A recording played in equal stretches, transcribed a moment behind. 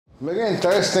Very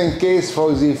interesting case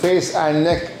for the face and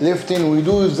neck lifting. We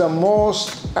do the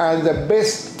most and the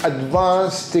best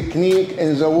advanced technique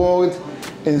in the world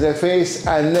in the face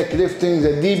and neck lifting,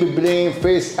 the deep plane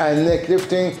face and neck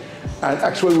lifting. And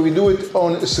actually we do it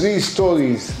on 3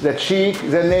 stories, the cheek,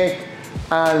 the neck,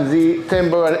 and the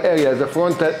temporal area, the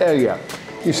frontal area.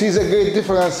 You see the great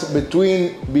difference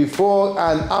between before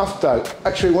and after.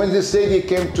 Actually, when this lady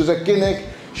came to the clinic,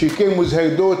 she came with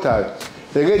her daughter.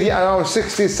 The lady around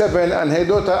 67 and her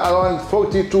daughter around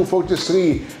 42,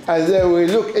 43, and they will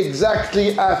look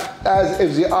exactly as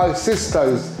if they are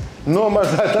sisters. No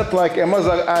mother, not like a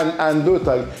mother and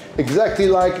daughter. Exactly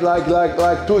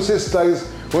like 2 sisters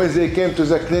when they came to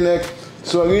the clinic.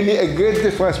 So really a great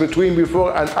difference between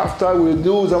before and after. We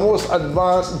do the most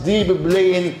advanced deep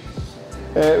plane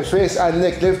face and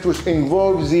neck lift, which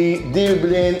involves the deep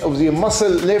plane of the muscle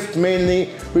lift mainly.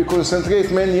 We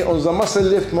concentrate mainly on the muscle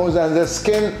lift more than the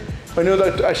skin in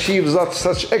order to achieve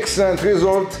such excellent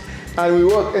result. And we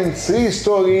work in 3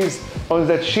 stories: on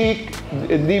the cheek,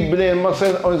 deep plane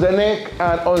muscle, on the neck,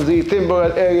 and on the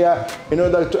temporal area in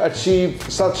order to achieve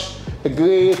such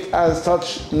great and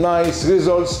such nice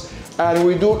results. And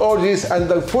we do all this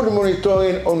under full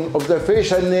monitoring of the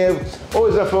facial nerve.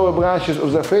 All the 4 branches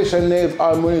of the facial nerve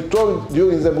are monitored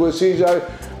during the procedure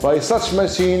by such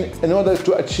machine in order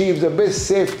to achieve the best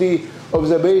safety of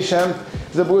the patient.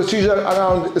 The procedure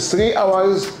around 3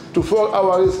 hours to 4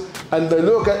 hours under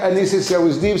local anesthesia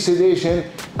with deep sedation,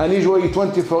 and usually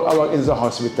 24 hours in the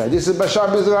hospital. This is Bashar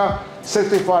Bizrah,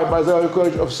 certified by the Royal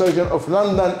College of Surgeons of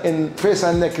London in face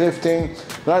and neck lifting,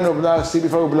 rhinoplasty,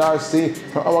 blepharoplasty,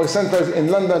 from our centers in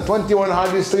London, 21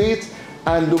 Harley Street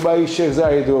and Dubai Sheikh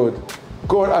Zayed Road.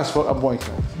 Call us for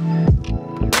appointment.